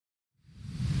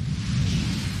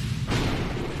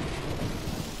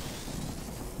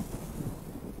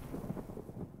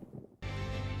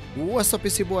What's up,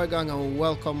 it's your boy Gang, and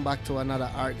welcome back to another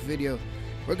ARC video.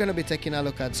 We're gonna be taking a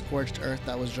look at Scorched Earth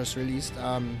that was just released.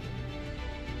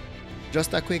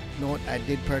 Just a quick note, I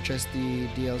did purchase the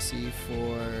DLC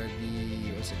for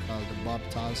the what's it called, the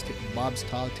Bob's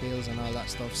Tall Tales and all that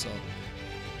stuff. So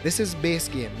this is base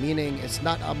game, meaning it's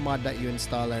not a mod that you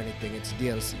install or anything. It's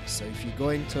DLC. So if you're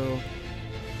going to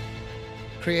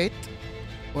create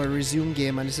or resume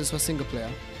game, and this is for single player,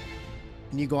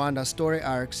 and you go on the story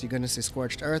arcs, you're gonna see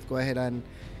Scorched Earth. Go ahead and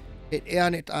hit A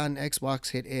on it on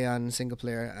Xbox, hit A on single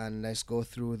player, and let's go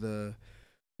through the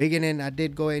beginning. I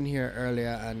did go in here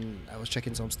earlier and I was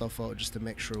checking some stuff out just to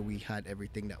make sure we had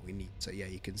everything that we need. So yeah,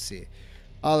 you can see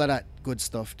all of that good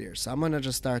stuff there. So I'm gonna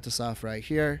just start us off right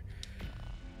here.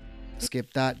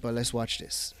 Skip that, but let's watch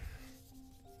this.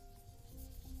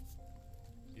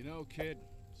 You know, kid,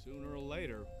 sooner or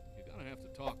later, you're gonna have to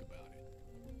talk about it.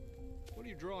 What are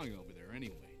you drawing over there,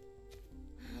 anyway?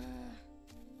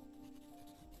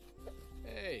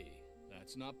 Hey,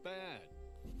 that's not bad.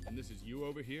 And this is you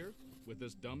over here, with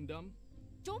this dum-dum?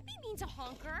 Don't be mean to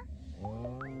Honker.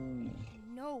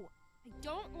 No, I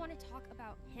don't want to talk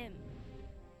about him.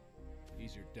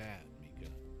 He's your dad, Mika.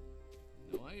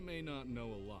 Now, I may not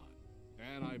know a lot,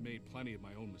 and I made plenty of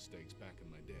my own mistakes back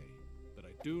in my day, but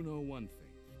I do know one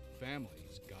thing.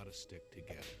 Families gotta stick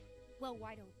together. Well,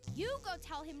 why don't you go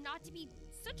tell him not to be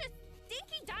such a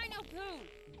stinky dino goon?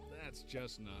 That's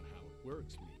just not how it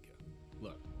works, Mika.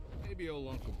 Look, maybe old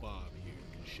Uncle Bob here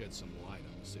can shed some light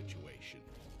on the situation,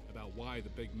 about why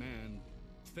the big man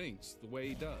thinks the way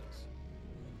he does.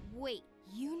 Wait,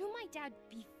 you knew my dad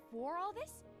before all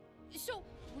this? So,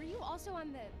 were you also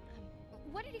on the,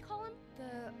 what did he call him?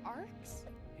 The arcs?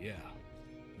 Yeah,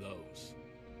 those.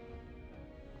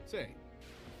 Say,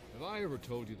 have I ever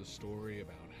told you the story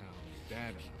about how Dad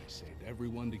and I saved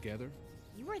everyone together?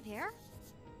 You were there?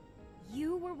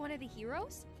 You were one of the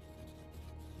heroes?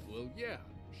 Well, yeah,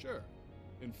 sure.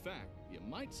 In fact, you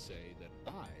might say that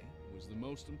I was the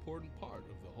most important part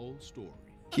of the whole story.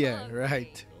 Yeah,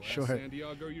 right. Go Sure. ask San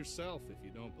Diego yourself if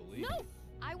you don't believe No, me.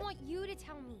 I want you to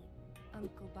tell me,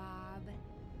 Uncle Bob.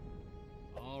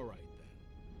 All right, then.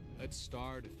 Let's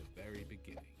start at the very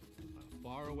beginning. On a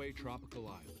faraway tropical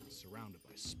island surrounded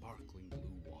by sparkling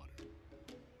blue water.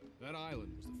 That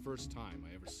island was the first time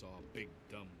I ever saw big,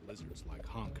 dumb lizards like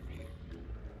Honker here.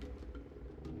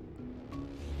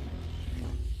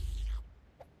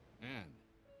 And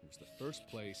it was the first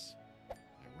place I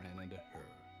ran into her.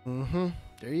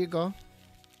 There you go.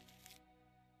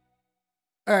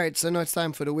 Alright, so now it's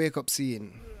time for the wake up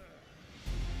scene.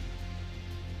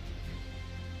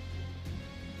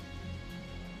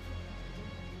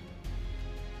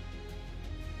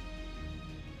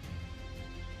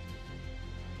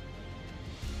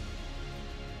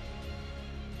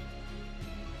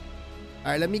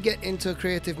 Alright, let me get into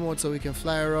creative mode so we can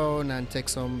fly around and take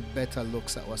some better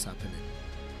looks at what's happening.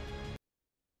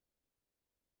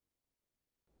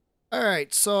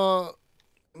 Alright, so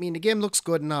I mean the game looks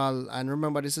good and all, and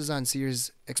remember this is on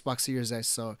Xbox Series S,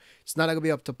 so it's not gonna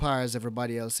be up to par as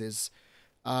everybody else is.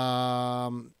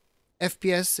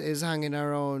 FPS is hanging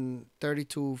around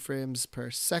 32 frames per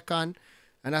second,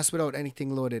 and that's without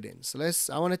anything loaded in. So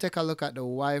I want to take a look at the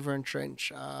Wyvern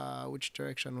Trench. Which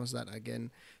direction was that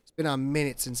again? It's been a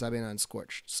minute since I've been on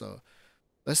Scorched. So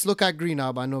let's look at Green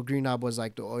Hub. I know Green Hub was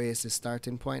like the Oasis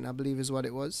starting point, I believe is what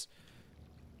it was.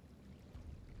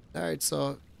 Alright,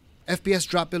 so FPS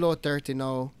dropped below 30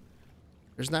 now.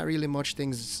 There's not really much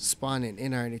things spawning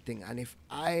in or anything. And if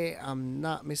I am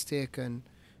not mistaken,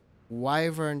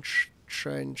 Wyvern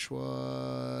Trench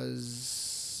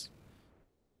was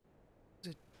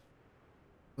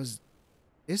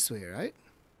this way, right?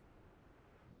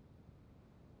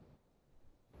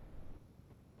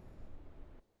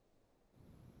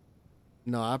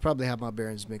 No, I probably have my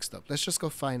bearings mixed up. Let's just go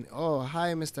find. Oh,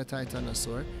 hi, Mr.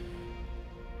 Titanosaur.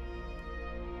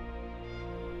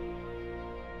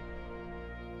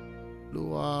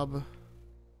 Blue orb.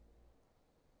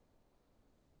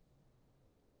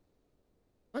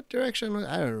 What direction was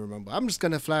I don't remember. I'm just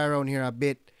gonna fly around here a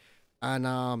bit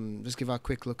and just give a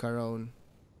quick look around.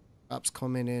 Ops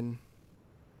coming in.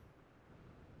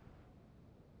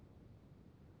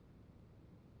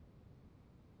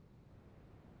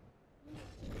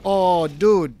 Oh,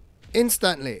 dude.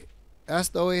 Instantly. That's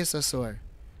the Oasasaur.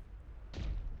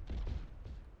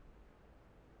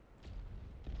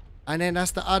 And then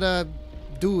that's the other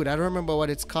dude. I don't remember what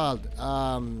it's called.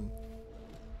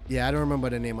 Yeah, I don't remember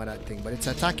the name of that thing, but it's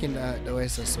attacking the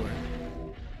Oasasaur.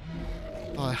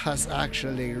 Oh, that's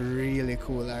actually really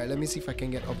cool. Alright, let me see if I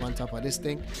can get up on top of this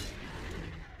thing.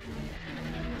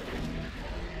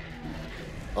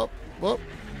 Oh, whoa.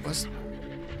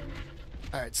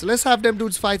 Alright, so let's have them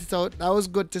dudes fight it out. That was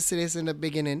good to see this in the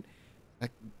beginning.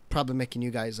 Like, probably making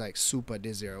you guys like super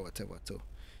dizzy or whatever too.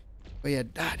 But yeah,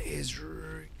 that is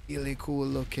really cool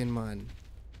looking, man.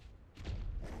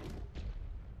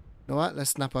 You know what? Let's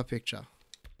snap a picture.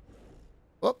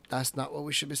 Oh, that's not what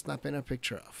we should be snapping a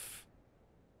picture of.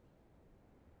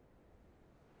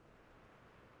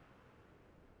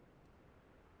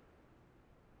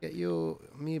 Get you,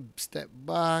 me step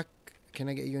back. Can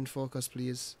I get you in focus,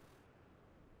 please?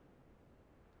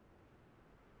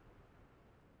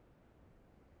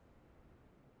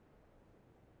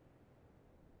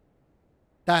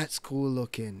 That's cool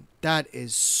looking. That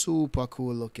is super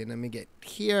cool looking. Let me get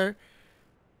here.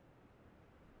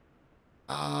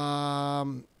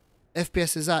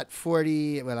 FPS is at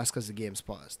 40. Well, that's because the game's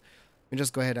paused. Let me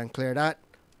just go ahead and clear that.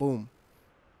 Boom.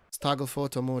 Let's toggle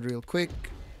photo mode real quick.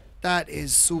 That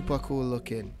is super cool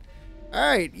looking.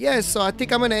 Alright, yes, so I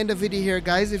think I'm going to end the video here,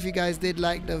 guys. If you guys did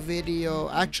like the video.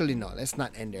 Actually, no, let's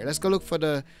not end there. Let's go look for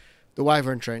the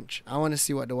Wyvern Trench. I want to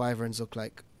see what the Wyverns look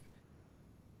like.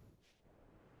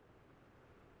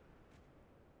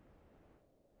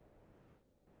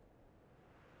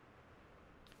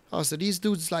 Oh, so these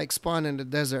dudes like spawn in the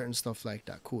desert and stuff like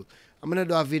that. Cool. I'm going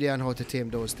to do a video on how to tame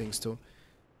those things too.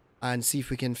 And see if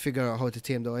we can figure out how to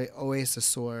tame the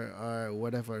Oasasaur or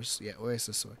whatever. Yeah,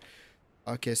 Oasasaur.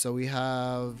 Okay, so we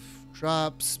have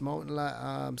drops,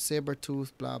 mountain saber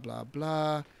tooth, blah blah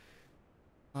blah.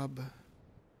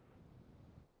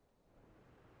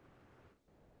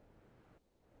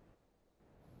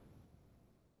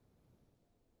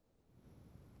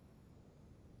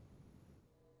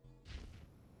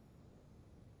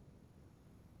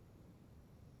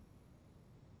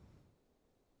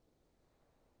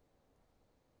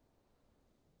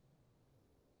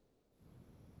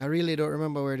 I really don't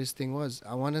remember where this thing was.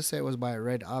 I want to say it was by a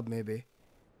red ob, maybe.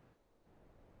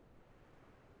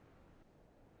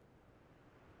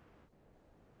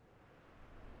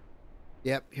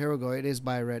 Yep, here we go. It is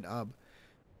by a red ob.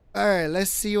 Alright, let's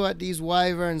see what these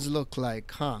wyverns look like,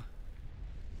 huh?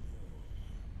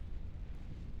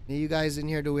 Any of you guys in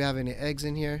here? Do we have any eggs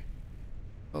in here?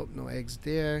 Oh, no eggs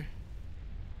there.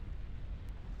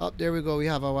 Oh, there we go. We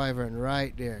have a wyvern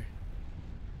right there.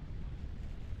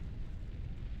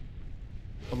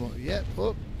 Come on. Yep.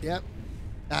 Oh, yep.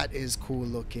 That is cool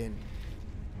looking.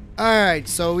 Alright,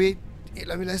 so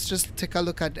let's just take a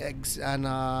look at the eggs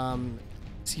and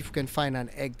see if we can find an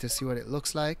egg to see what it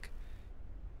looks like.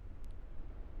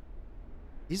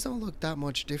 These don't look that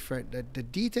much different. The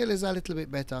detail is a little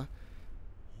bit better.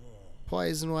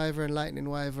 Poison wyvern, lightning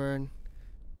wyvern.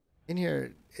 In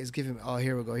here is giving me, oh,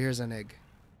 here we go. Here's an egg.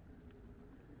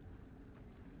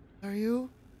 Are you?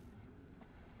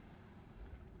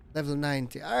 Level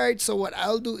 90. Alright, so what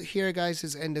I'll do here, guys,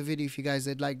 is end the video. If you guys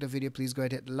did like the video, please go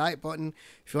ahead and hit the like button.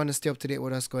 If you want to stay up to date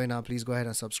with what's going on, please go ahead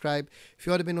and subscribe. If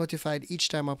you want to be notified each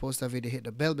time I post a video, hit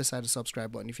the bell beside the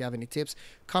subscribe button. If you have any tips,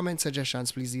 comments,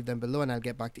 suggestions, please leave them below and I'll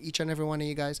get back to each and every one of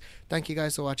you guys. Thank you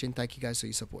guys for watching. Thank you guys for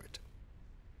your support.